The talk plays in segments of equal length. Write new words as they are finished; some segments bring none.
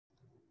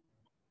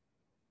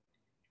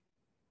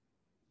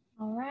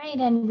All right,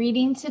 and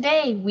reading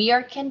today, we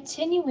are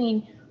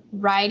continuing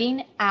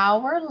writing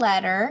our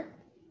letter,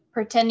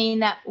 pretending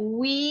that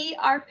we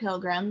are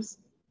pilgrims,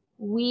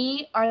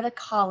 we are the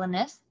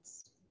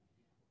colonists,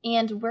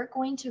 and we're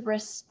going to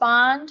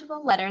respond to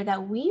a letter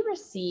that we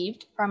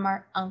received from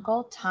our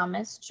Uncle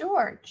Thomas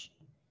George.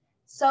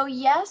 So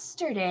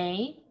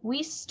yesterday,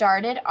 we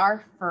started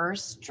our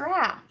first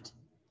draft.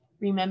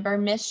 Remember,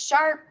 Miss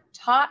Sharp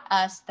taught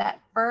us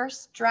that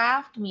first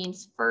draft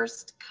means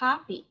first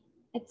copy.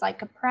 It's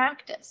like a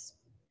practice.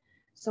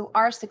 So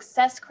our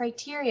success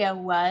criteria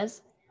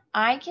was,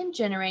 I can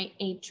generate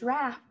a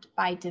draft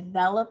by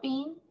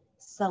developing,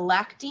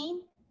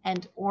 selecting,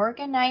 and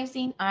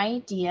organizing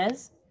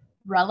ideas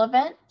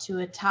relevant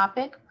to a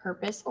topic,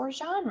 purpose, or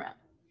genre.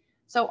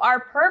 So our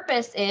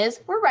purpose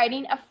is we're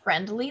writing a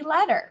friendly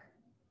letter.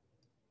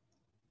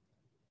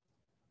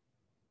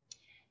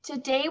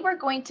 Today we're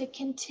going to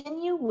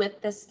continue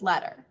with this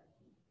letter.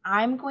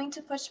 I'm going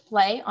to push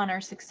play on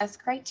our success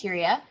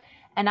criteria,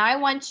 and I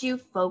want you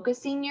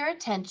focusing your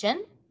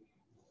attention,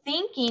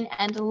 thinking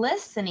and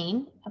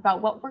listening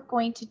about what we're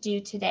going to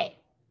do today.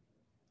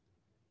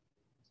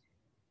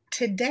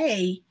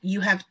 Today,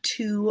 you have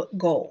two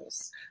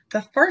goals.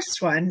 The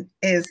first one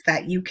is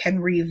that you can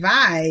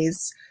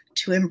revise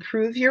to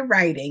improve your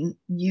writing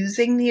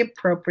using the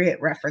appropriate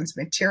reference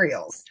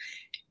materials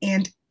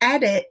and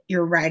edit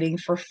your writing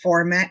for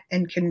format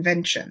and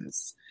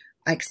conventions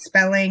like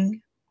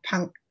spelling,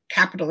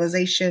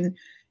 capitalization,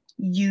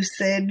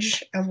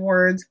 usage of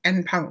words,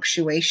 and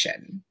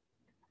punctuation.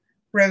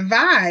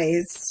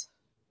 Revise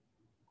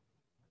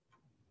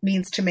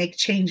means to make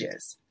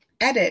changes.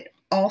 Edit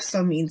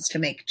also means to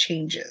make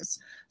changes.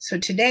 So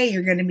today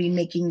you're going to be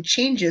making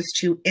changes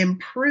to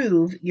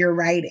improve your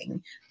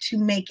writing, to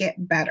make it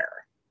better.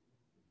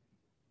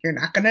 You're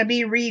not going to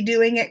be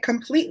redoing it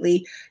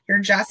completely. You're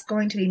just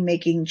going to be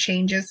making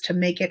changes to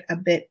make it a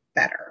bit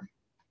better.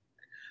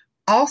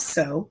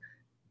 Also,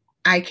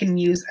 I can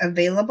use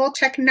available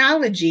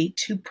technology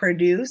to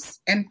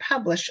produce and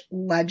publish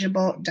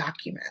legible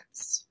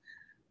documents.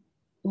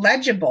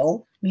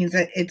 Legible means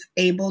that it's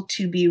able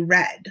to be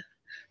read.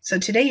 So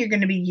today you're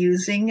going to be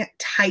using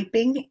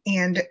typing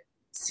and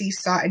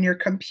Seesaw in your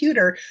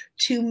computer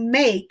to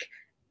make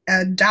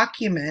a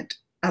document,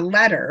 a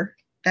letter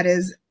that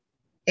is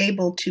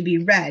able to be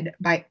read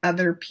by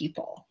other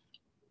people.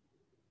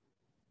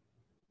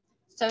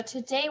 So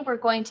today we're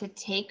going to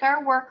take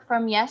our work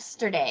from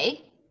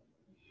yesterday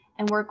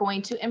and we're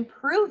going to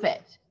improve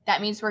it.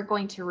 That means we're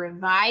going to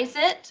revise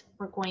it.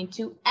 We're going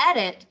to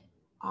edit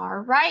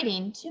our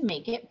writing to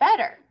make it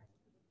better.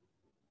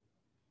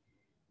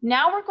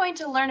 Now we're going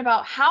to learn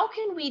about how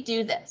can we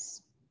do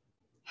this?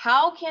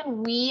 How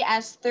can we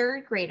as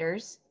third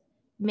graders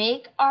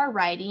make our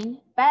writing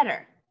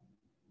better?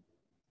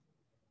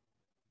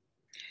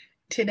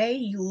 Today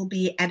you will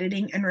be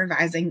editing and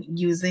revising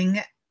using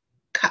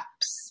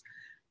CUPS.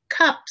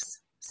 CUPS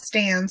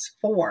stands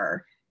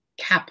for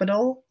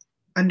capital,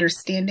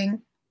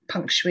 understanding,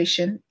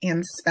 punctuation,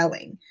 and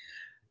spelling.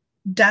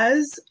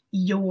 Does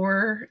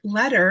your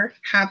letter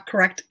have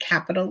correct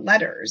capital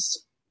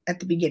letters at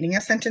the beginning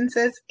of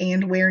sentences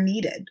and where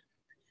needed?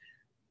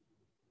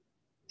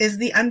 Is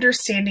the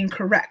understanding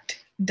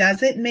correct?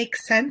 Does it make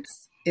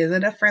sense? Is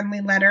it a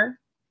friendly letter?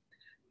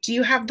 Do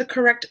you have the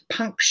correct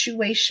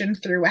punctuation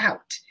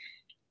throughout?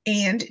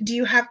 And do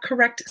you have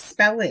correct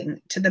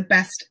spelling to the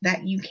best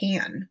that you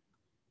can?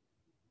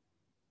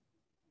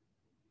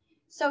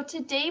 So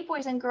today,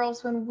 boys and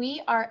girls, when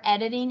we are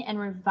editing and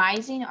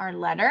revising our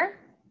letter,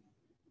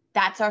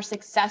 that's our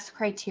success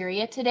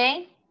criteria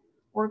today.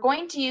 We're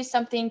going to use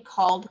something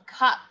called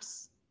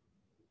CUPS.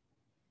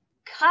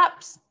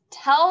 CUPS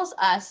tells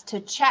us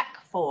to check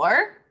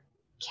for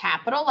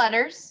capital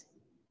letters,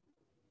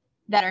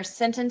 that our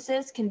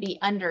sentences can be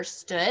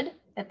understood,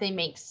 that they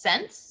make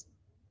sense,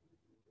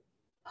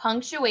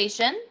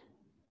 punctuation,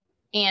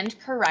 and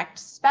correct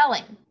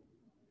spelling.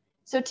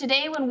 So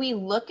today when we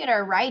look at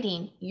our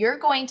writing, you're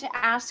going to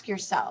ask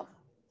yourself,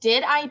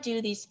 did I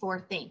do these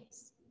 4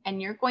 things?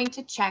 And you're going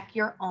to check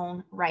your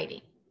own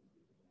writing.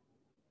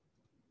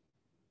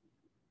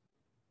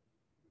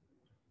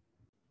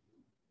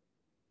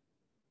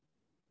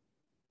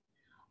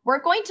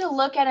 We're going to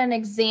look at an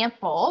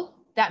example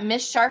that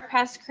Miss Sharp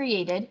has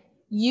created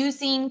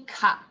using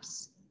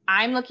CUPS.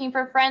 I'm looking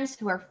for friends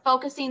who are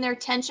focusing their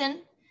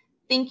attention,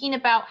 thinking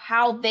about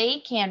how they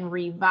can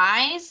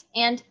revise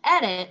and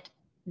edit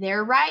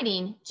their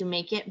writing to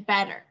make it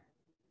better.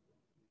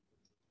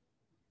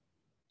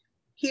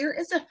 Here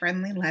is a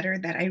friendly letter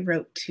that I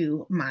wrote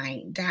to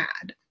my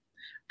dad.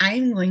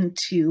 I'm going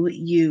to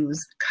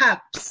use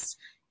CUPS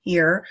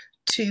here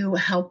to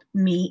help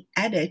me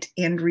edit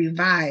and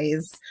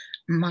revise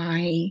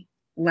my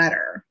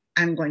letter.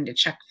 I'm going to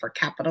check for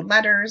capital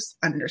letters,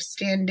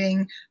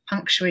 understanding,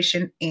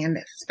 punctuation, and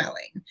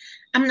spelling.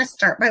 I'm going to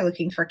start by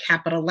looking for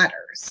capital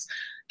letters.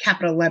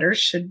 Capital letters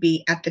should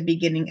be at the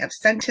beginning of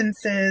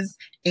sentences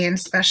and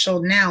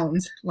special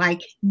nouns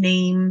like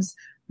names,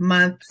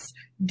 months,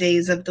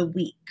 days of the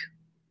week.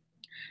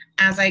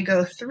 As I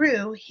go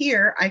through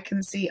here, I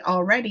can see I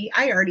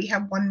already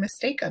have one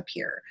mistake up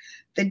here.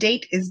 The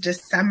date is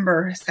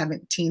December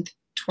 17th,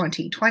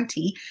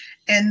 2020,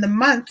 and the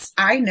months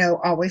I know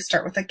always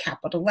start with a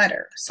capital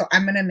letter. So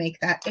I'm going to make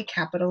that a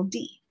capital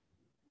D.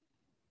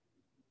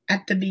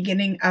 At the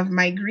beginning of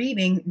my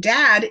greeting,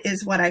 Dad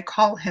is what I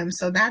call him,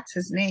 so that's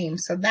his name.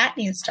 So that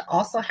needs to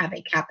also have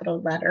a capital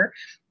letter,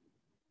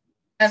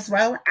 as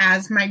well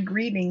as my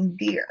greeting,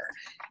 dear.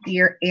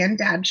 Dear and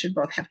Dad should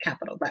both have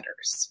capital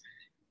letters.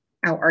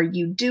 How are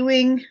you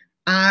doing?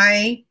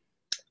 The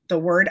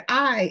word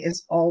I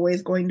is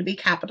always going to be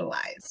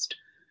capitalized.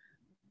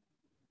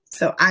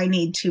 So I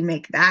need to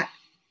make that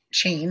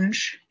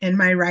change in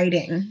my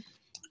writing.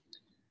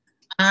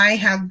 I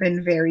have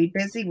been very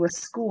busy with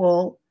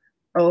school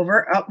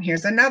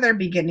here's another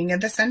beginning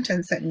of the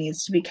sentence that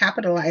needs to be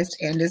capitalized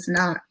and is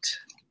not.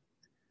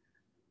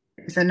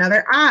 There's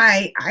another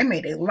I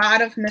made a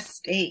lot of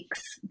mistakes.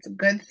 It's a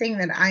good thing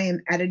that I am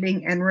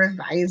editing and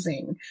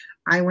revising.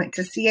 I went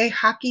to see a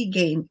hockey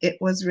game. It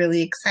was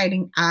really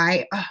exciting.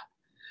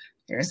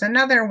 There's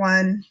another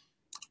one.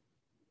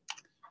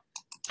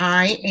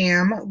 I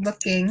am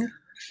looking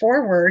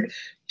forward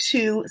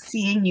to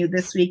seeing you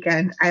this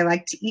weekend. I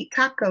like to eat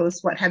tacos.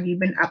 What have you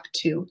been up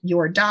to?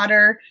 Your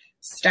daughter,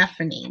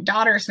 Stephanie.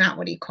 Daughter's not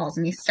what he calls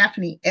me.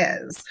 Stephanie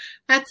is.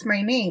 That's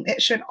my name.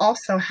 It should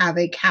also have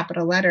a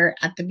capital letter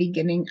at the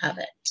beginning of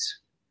it.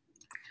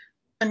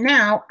 And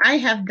now I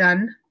have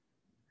done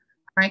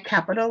my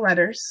capital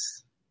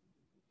letters.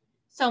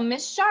 So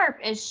Miss Sharp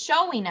is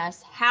showing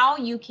us how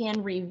you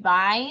can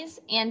revise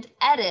and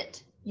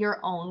edit your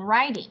own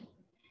writing.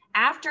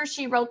 After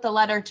she wrote the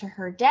letter to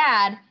her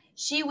dad,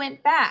 she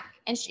went back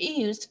and she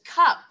used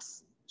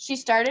cups. She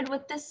started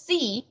with the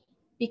C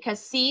because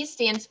C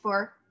stands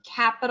for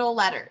capital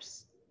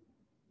letters.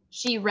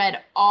 She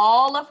read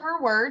all of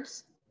her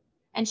words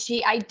and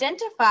she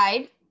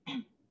identified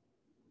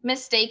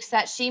mistakes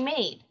that she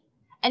made.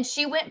 And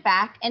she went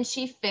back and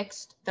she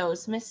fixed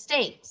those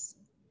mistakes.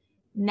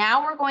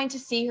 Now we're going to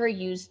see her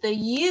use the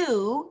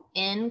U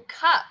in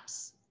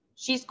cups.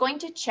 She's going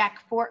to check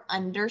for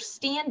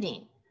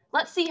understanding.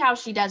 Let's see how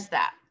she does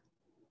that.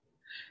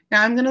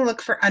 Now I'm going to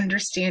look for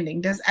understanding.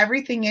 Does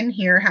everything in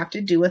here have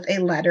to do with a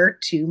letter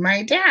to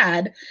my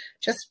dad?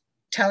 Just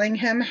telling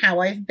him how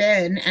I've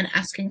been and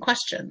asking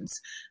questions.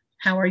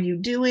 How are you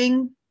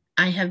doing?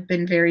 I have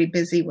been very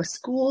busy with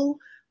school.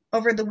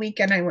 Over the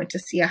weekend, I went to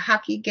see a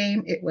hockey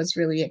game. It was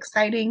really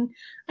exciting.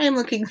 I am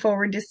looking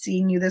forward to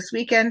seeing you this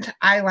weekend.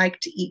 I like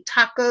to eat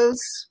tacos.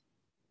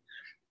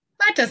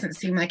 That doesn't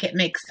seem like it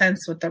makes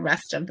sense with the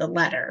rest of the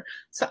letter.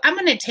 So I'm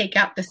going to take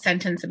out the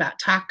sentence about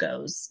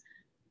tacos.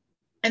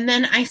 And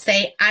then I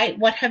say,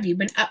 what have you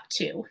been up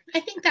to? I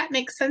think that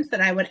makes sense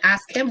that I would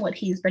ask him what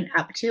he's been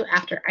up to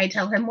after I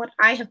tell him what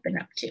I have been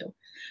up to.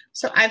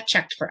 So I've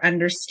checked for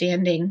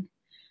understanding.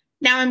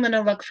 Now I'm going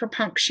to look for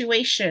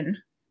punctuation.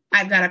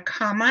 I've got a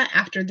comma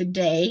after the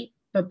day,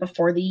 but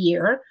before the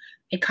year,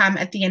 a comma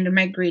at the end of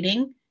my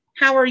greeting.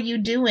 How are you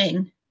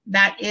doing?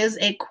 That is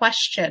a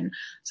question.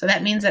 So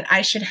that means that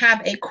I should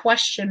have a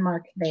question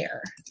mark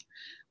there.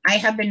 I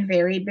have been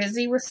very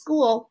busy with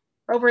school.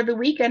 Over the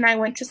weekend, I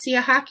went to see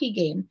a hockey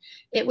game.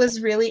 It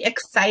was really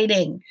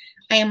exciting.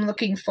 I am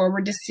looking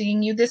forward to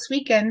seeing you this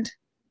weekend.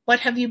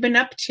 What have you been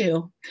up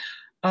to?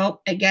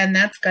 Oh, again,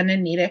 that's going to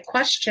need a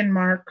question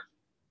mark.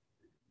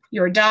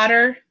 Your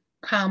daughter,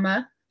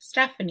 comma,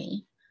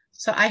 Stephanie.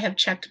 So I have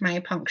checked my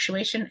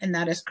punctuation and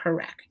that is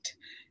correct.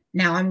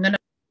 Now I'm going to.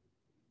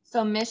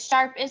 So Miss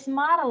Sharp is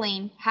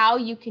modeling how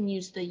you can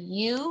use the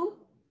you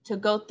to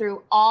go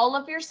through all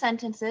of your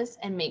sentences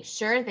and make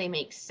sure they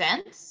make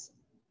sense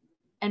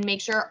and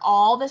make sure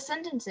all the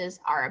sentences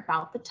are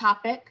about the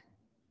topic.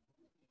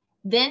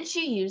 Then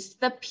she used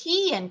the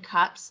P in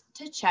cups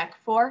to check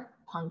for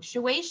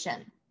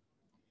punctuation.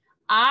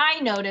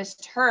 I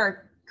noticed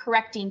her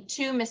correcting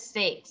two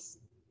mistakes.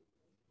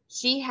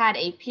 She had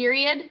a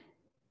period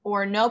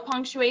or no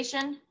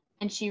punctuation,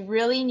 and she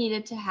really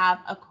needed to have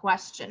a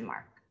question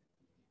mark.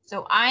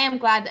 So I am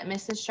glad that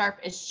Mrs. Sharp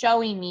is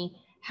showing me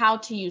how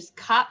to use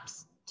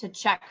cups to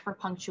check for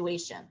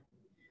punctuation.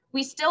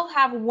 We still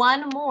have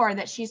one more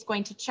that she's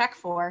going to check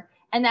for,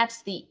 and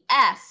that's the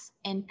S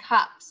in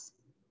cups.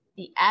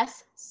 The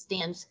S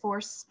stands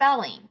for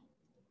spelling.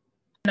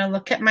 I'm going to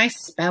look at my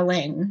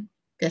spelling.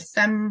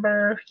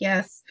 December,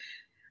 yes.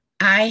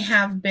 I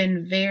have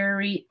been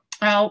very,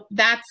 oh,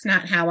 that's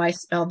not how I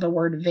spell the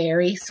word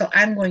very, so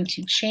I'm going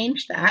to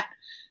change that.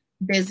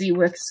 Busy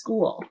with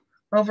school.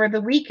 Over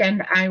the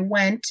weekend, I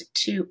went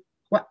to,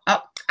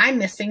 I'm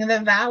missing the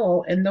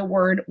vowel in the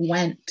word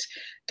went,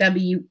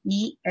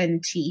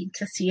 W-E-N-T,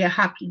 to see a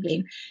hockey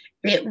game.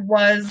 It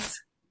was,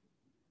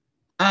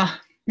 now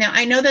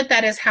I know that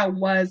that is how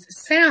was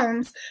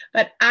sounds,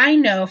 but I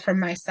know from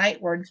my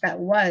sight words that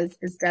was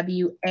is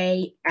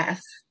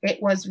W-A-S.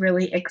 It was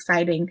really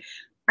exciting.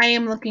 I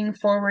am looking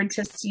forward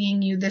to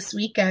seeing you this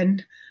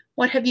weekend.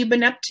 What have you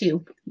been up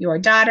to? Your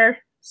daughter,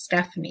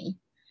 Stephanie.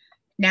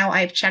 Now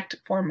I've checked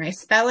for my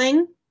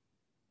spelling.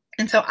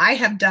 And so I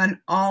have done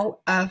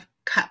all of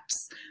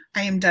cups.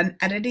 I am done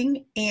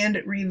editing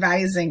and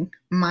revising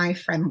my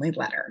friendly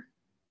letter.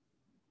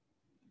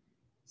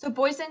 So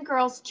boys and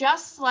girls,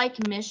 just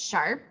like Miss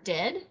Sharp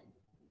did,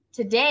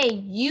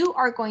 today you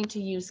are going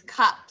to use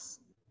cups.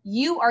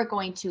 You are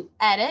going to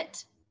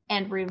edit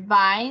and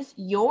revise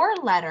your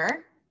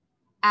letter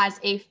as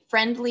a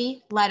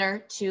friendly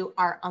letter to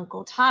our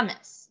Uncle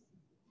Thomas.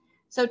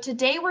 So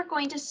today we're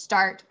going to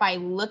start by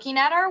looking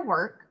at our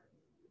work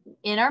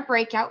in our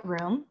breakout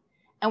room,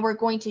 and we're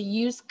going to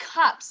use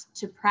cups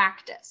to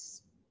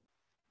practice.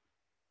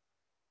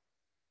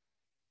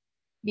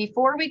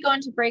 Before we go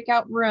into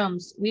breakout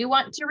rooms, we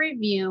want to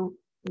review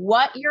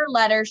what your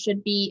letter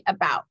should be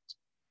about.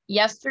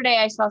 Yesterday,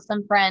 I saw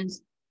some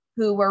friends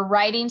who were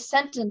writing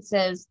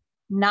sentences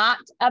not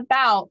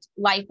about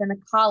life in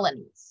the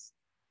colonies.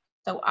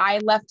 So I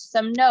left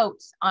some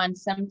notes on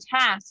some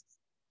tasks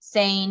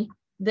saying,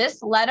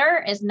 this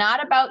letter is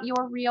not about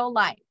your real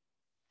life.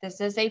 This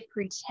is a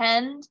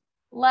pretend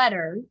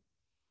letter.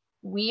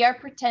 We are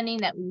pretending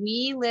that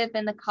we live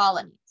in the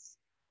colonies.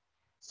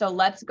 So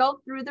let's go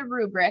through the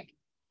rubric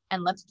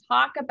and let's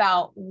talk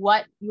about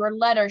what your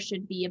letter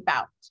should be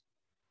about.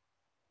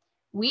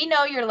 We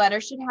know your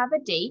letter should have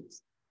a date.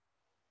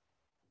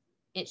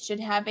 It should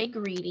have a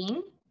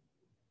greeting.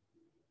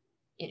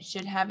 It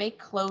should have a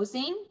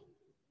closing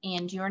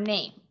and your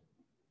name.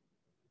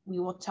 We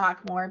will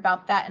talk more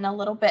about that in a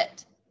little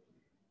bit.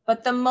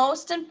 But the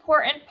most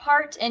important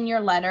part in your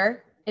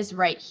letter is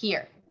right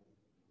here.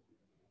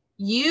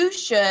 You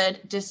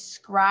should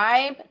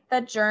describe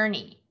the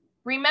journey.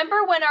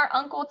 Remember when our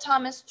Uncle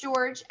Thomas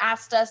George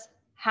asked us,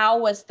 how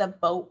was the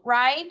boat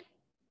ride?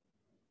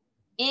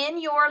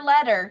 In your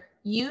letter,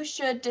 you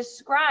should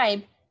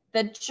describe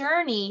the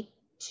journey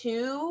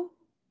to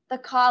the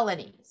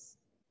colonies.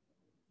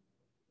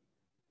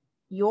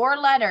 Your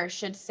letter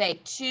should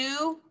say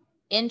 2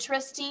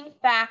 interesting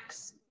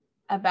facts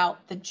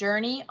about the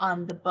journey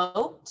on the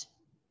boat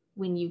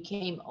when you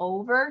came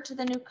over to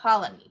the new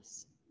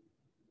colonies.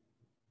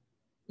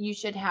 You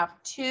should have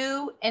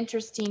 2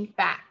 interesting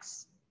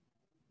facts.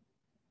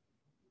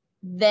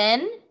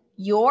 Then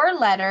your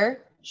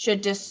letter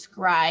should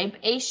describe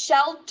a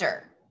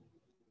shelter.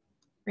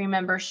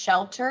 Remember,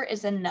 shelter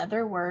is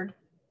another word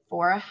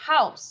for a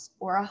house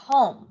or a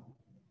home.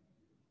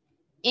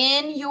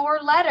 In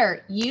your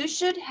letter, you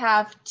should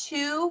have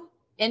 2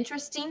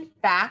 interesting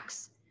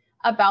facts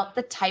about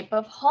the type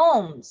of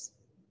homes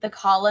the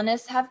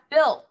colonists have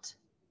built.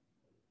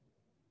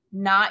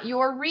 Not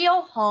your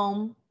real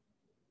home.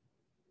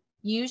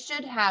 You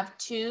should have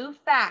 2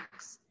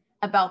 facts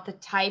about the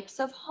types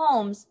of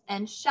homes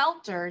and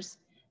shelters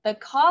the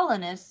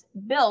colonists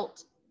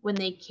built when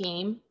they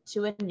came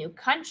to a new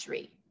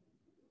country.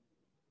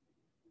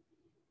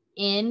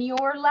 In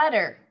your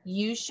letter,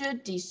 you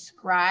should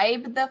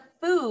describe the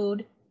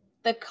food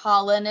the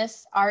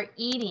colonists are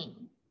eating.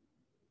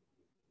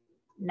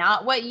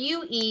 Not what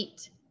you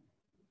eat.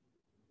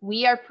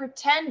 We are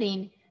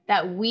pretending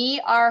that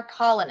we are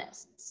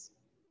colonists.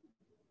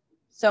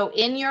 So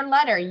in your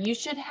letter, you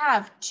should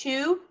have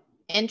 2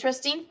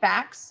 interesting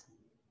facts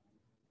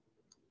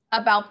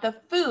about the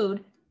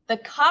food the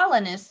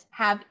colonists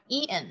have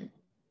eaten.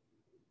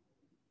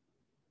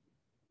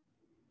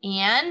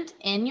 And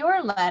in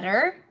your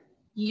letter,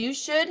 you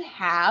should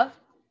have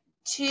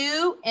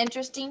 2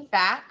 interesting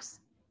facts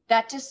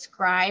that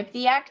describe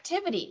the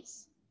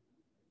activities.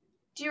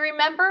 Do you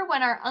remember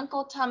when our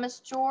Uncle Thomas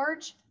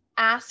George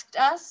asked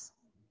us,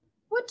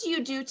 what do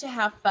you do to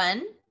have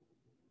fun?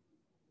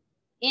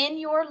 In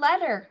your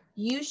letter,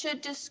 you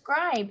should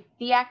describe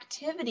the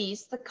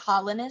activities the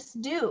colonists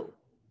do.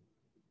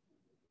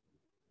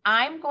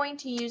 I'm going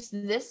to use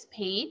this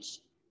page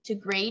to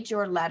grade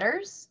your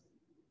letters.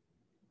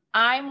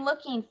 I'm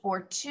looking for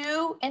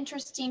 2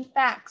 interesting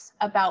facts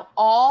about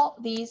all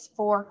these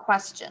 4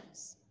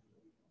 questions.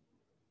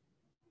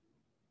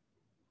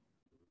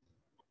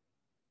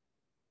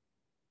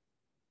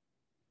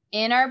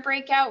 In our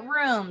breakout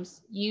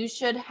rooms, you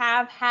should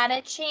have had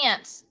a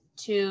chance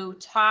to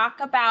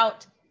talk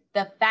about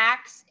the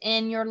facts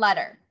in your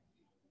letter.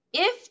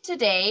 If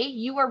today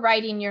you were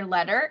writing your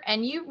letter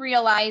and you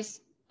realize,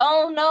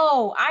 oh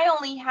no, I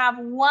only have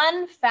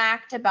 1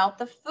 fact about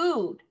the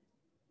food,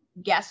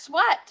 guess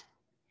what?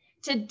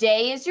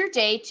 Today is your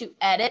day to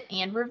edit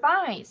and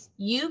revise.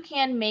 You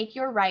can make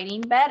your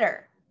writing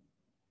better.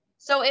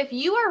 So if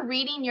you are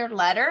reading your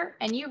letter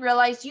and you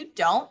realize you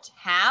don't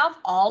have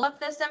all of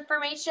this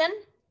information,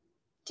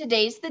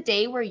 today's the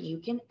day where you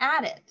can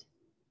add it.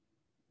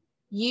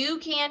 You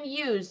can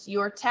use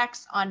your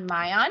text on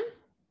Mayan,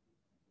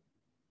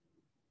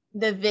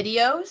 the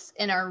videos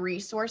in our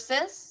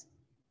resources,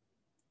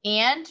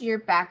 and your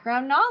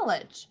background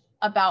knowledge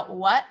about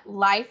what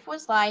life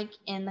was like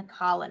in the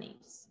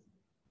colonies.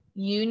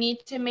 You need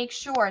to make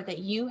sure that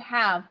you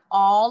have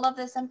all of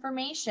this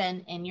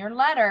information in your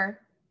letter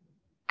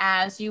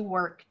as you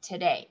work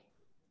today.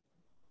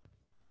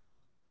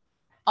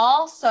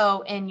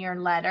 Also in your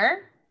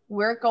letter,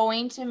 we're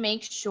going to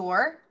make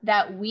sure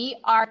that we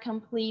are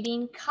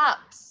completing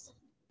cups.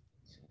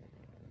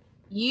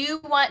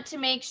 You want to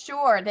make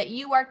sure that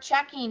you are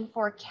checking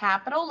for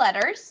capital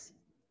letters,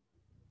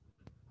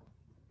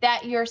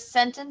 that your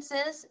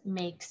sentences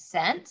make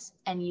sense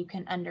and you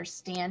can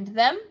understand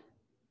them.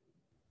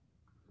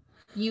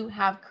 You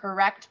have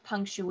correct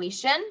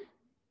punctuation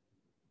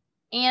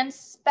and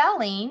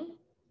spelling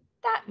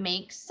that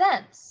makes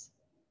sense.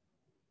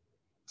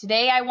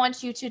 Today, I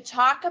want you to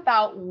talk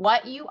about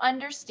what you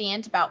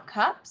understand about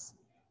cups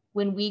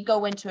when we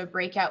go into a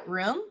breakout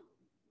room.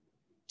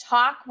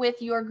 Talk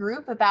with your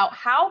group about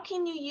how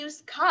can you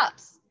use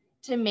cups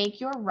to make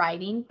your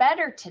writing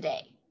better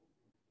today.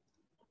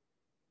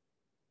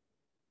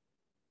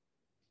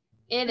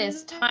 It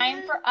is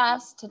time for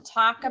us to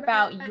talk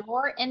about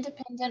your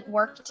independent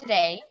work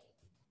today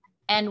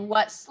and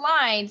what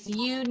slides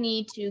you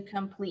need to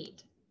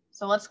complete.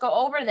 So let's go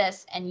over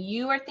this, and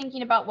you are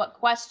thinking about what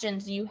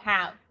questions you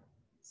have.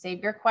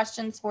 Save your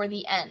questions for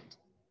the end.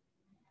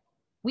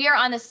 We are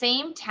on the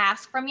same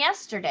task from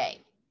yesterday.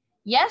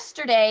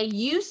 Yesterday,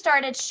 you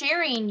started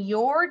sharing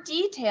your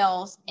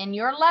details in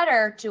your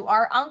letter to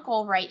our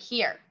uncle right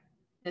here.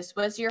 This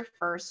was your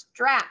first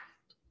draft.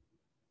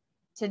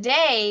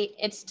 Today,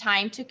 it's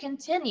time to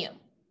continue.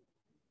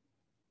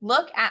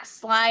 Look at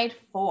slide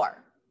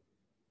 4.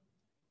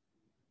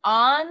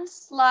 On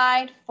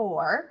slide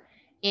 4,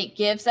 it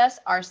gives us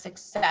our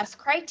success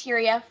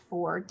criteria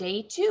for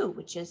day 2,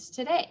 which is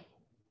today.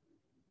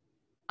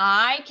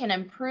 I can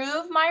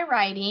improve my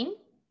writing.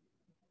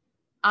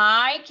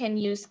 I can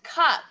use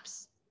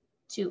cups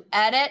to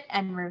edit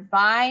and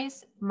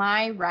revise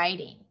my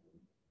writing.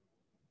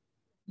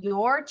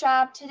 Your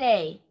job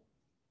today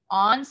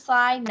on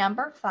slide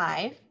number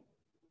 5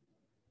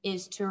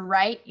 is to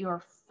write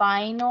your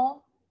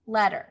final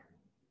letter.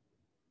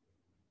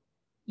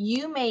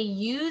 You may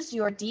use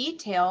your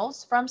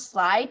details from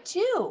slide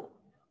 2,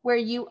 where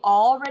you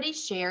already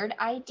shared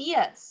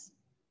ideas.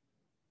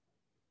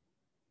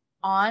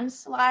 On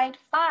slide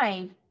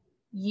 5,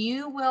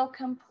 you will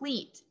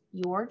complete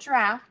your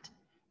draft,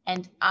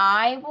 and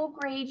I will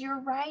grade your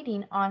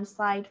writing on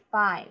slide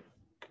 5.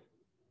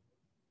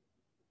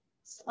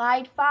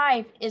 Slide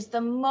 5 is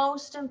the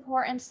most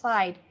important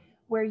slide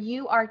where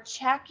you are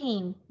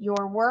checking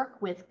your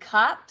work with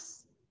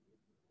cups,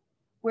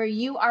 where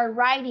you are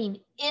writing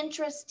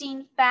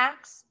interesting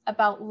facts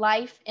about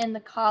life in the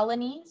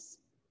colonies,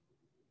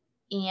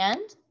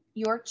 and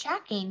you're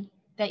checking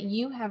that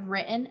you have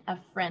written a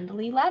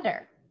friendly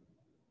letter.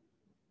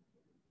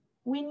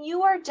 When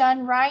you are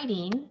done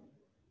writing,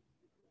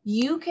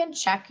 you can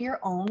check your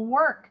own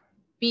work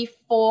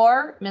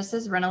before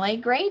Mrs. Renelay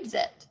grades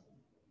it.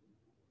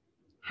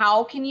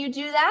 How can you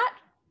do that?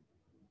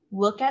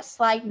 Look at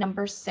slide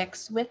number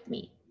 6 with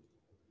me.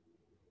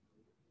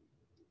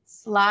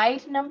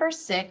 Slide number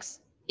 6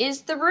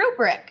 is the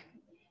rubric.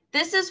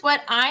 This is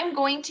what I'm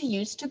going to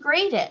use to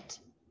grade it.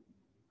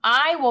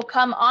 I will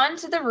come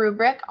onto the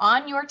rubric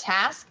on your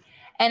task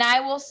and I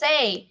will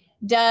say,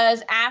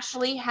 does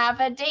Ashley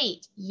have a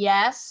date?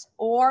 Yes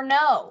or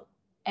no?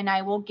 And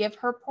I will give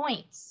her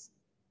points.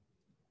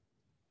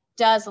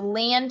 Does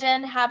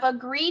Landon have a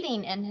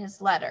greeting in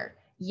his letter?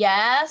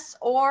 Yes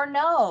or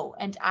no?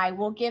 And I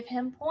will give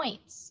him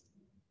points.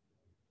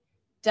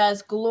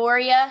 Does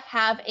Gloria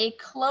have a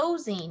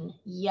closing?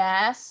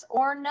 Yes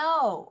or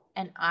no?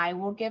 And I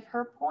will give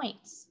her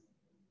points.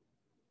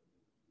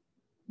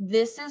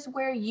 This is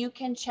where you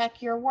can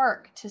check your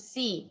work to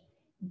see,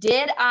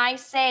 did I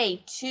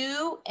say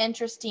 2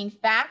 interesting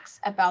facts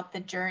about the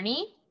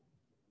journey?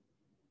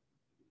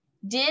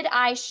 Did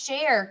I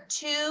share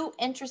 2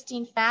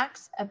 interesting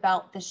facts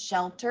about the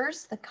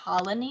shelters the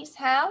colonies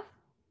have?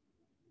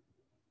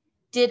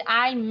 Did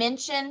I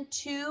mention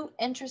 2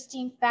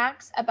 interesting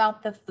facts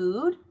about the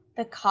food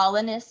the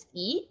colonists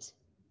eat?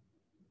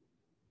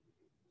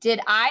 Did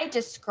I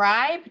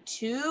describe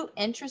 2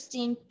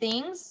 interesting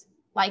things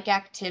like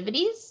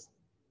activities?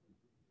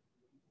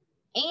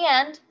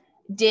 And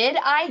did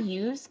I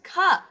use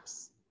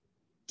cups?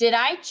 Did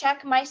I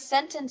check my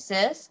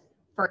sentences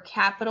for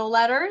capital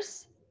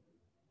letters,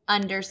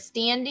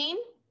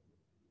 understanding,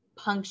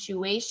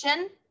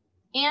 punctuation,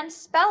 and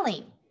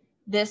spelling?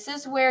 This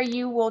is where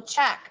you will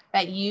check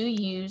that you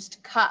used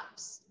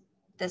cups.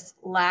 This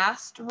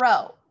last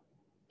row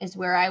is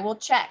where I will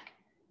check.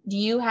 Do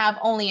you have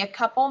only a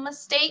couple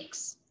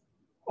mistakes,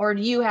 or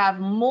do you have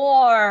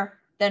more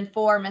than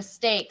 4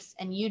 mistakes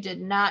and you did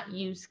not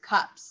use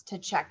cups to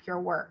check your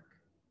work?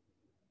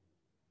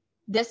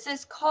 This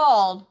is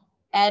called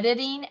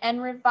editing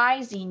and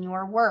revising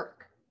your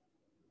work.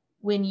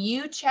 When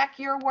you check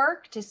your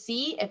work to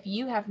see if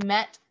you have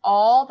met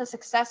all the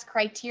success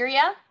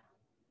criteria,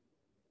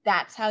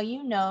 that's how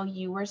you know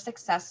you were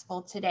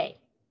successful today.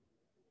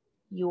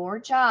 Your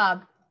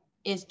job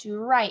is to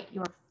write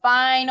your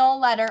final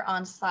letter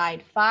on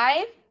slide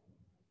 5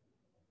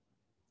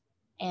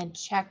 and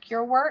check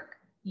your work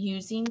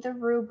using the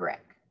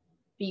rubric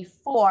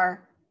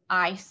before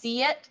I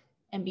see it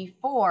and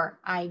before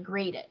I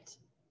grade it.